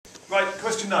Right,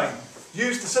 question 9.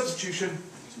 Use the substitution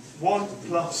 1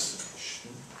 plus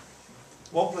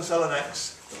ln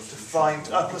x to find,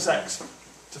 plus x,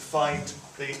 to find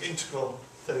the integral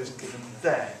that is given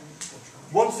there.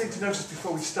 One thing to notice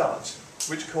before we start,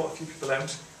 which caught a few people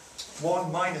out,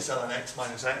 1 minus ln x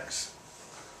minus x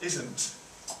isn't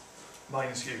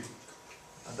minus u.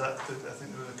 And that, I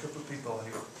think there were a couple of people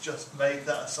who just made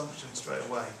that assumption straight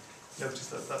away. Notice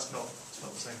that it's not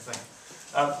the same thing.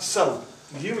 So,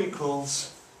 u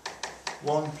equals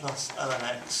 1 plus ln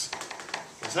x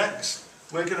plus x.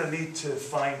 We're going to need to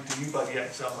find du by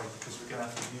dx, aren't we? Because we're going to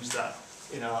have to use that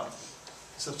in our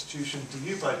substitution.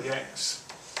 Du by dx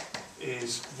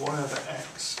is 1 over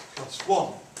x plus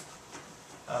 1.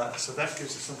 So that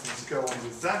gives us something to go on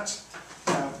with that.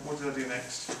 What did I do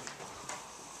next?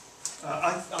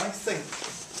 I think,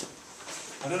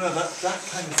 I don't know, that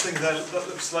kind of thing there, that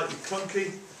looks slightly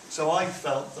clunky, so I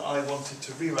felt that I wanted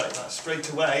to rewrite that straight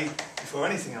away, before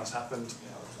anything else happened,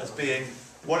 as being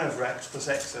 1 over x plus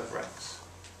x over x.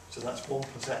 So that's 1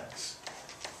 plus x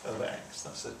over x.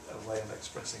 That's a way of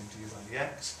expressing du by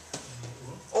dx.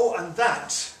 Oh, and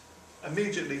that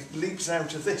immediately leaps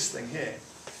out of this thing here,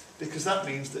 because that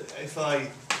means that if I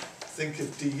think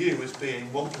of du as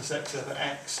being 1 plus x over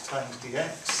x times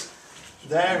dx,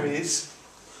 there is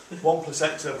 1 plus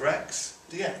x over x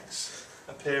dx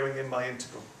appearing in my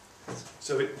integral.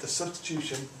 So the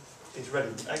substitution is ready.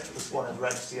 X plus 1 over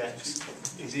x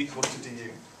dx is equal to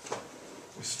du.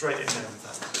 We're straight in there with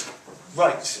that.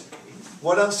 Right,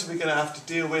 what else are we going to have to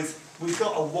deal with? We've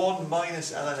got a 1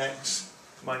 minus ln x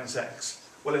minus x.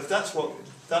 Well, if that's what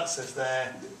that says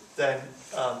there, then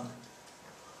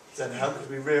how could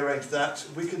we rearrange that?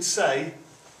 We could say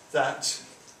that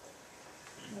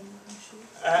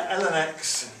ln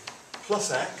x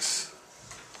plus x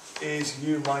is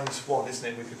u minus 1, isn't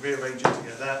it? We could rearrange it to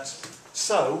get that.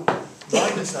 So,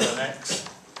 minus ln x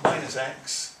minus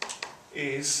x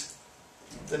is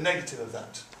the negative of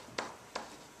that.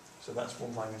 So that's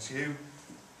 1 minus u.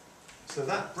 So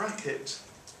that bracket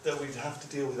that we'd have to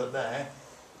deal with up there,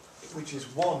 which is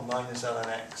 1 minus ln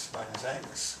x minus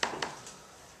x,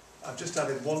 I've just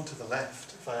added 1 to the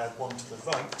left. If I add 1 to the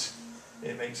right,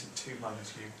 it makes it 2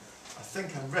 minus u. I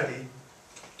think I'm ready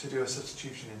to do a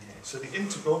substitution in here. So the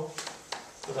integral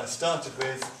that I started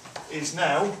with is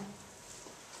now,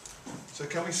 so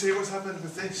can we see what's happened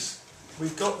with this?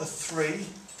 We've got the 3,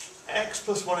 x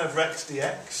plus 1 over x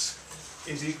dx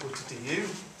is equal to du.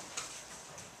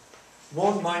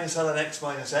 1 minus ln x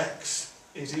minus x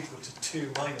is equal to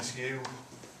 2 minus u.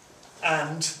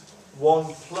 And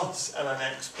 1 plus ln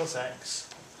x plus x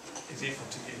is equal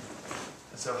to u.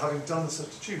 And so having done the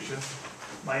substitution,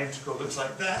 my integral looks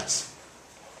like that,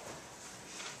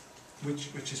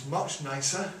 which is much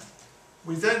nicer.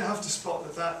 We then have to spot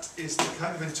that that is the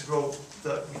kind of integral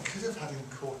that we could have had in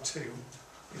core 2. It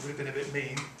would have been a bit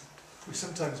mean. We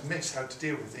sometimes miss how to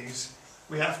deal with these.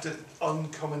 We have to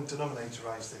uncommon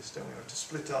denominatorise this, don't we? We have to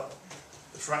split up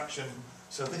the fraction.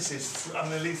 So this is, I'm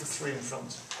going to leave the 3 in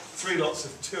front. 3 lots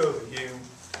of 2 over u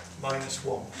minus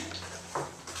 1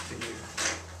 du.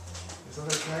 Is that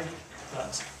okay?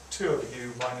 That's 2 over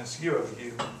u minus u over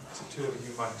u, so 2 over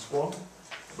u minus 1,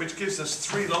 which gives us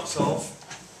 3 lots of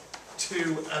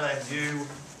 2 ln u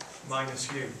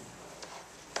minus u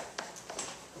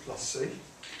plus c.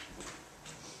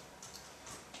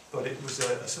 But it was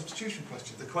a substitution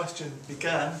question. The question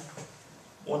began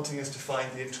wanting us to find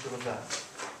the integral of that.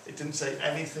 It didn't say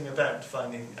anything about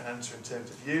finding an answer in terms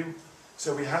of u,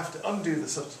 so we have to undo the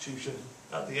substitution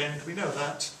at the end. We know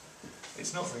that.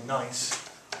 It's not very nice,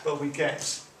 but we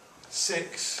get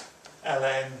 6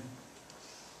 ln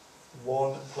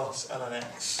 1 plus ln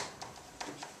x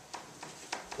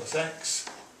plus x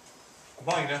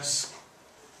minus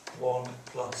 1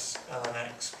 plus ln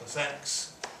x plus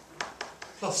x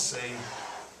plus c,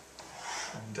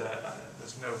 and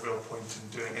there's no real point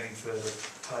in doing any further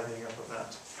tidying up of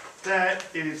that. There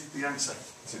is the answer.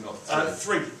 Is it not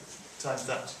 3 times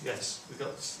that, yes. We've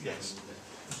got, yes,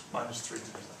 minus 3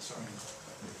 times that, sorry.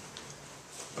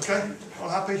 Okay, all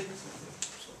happy?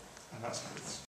 And that's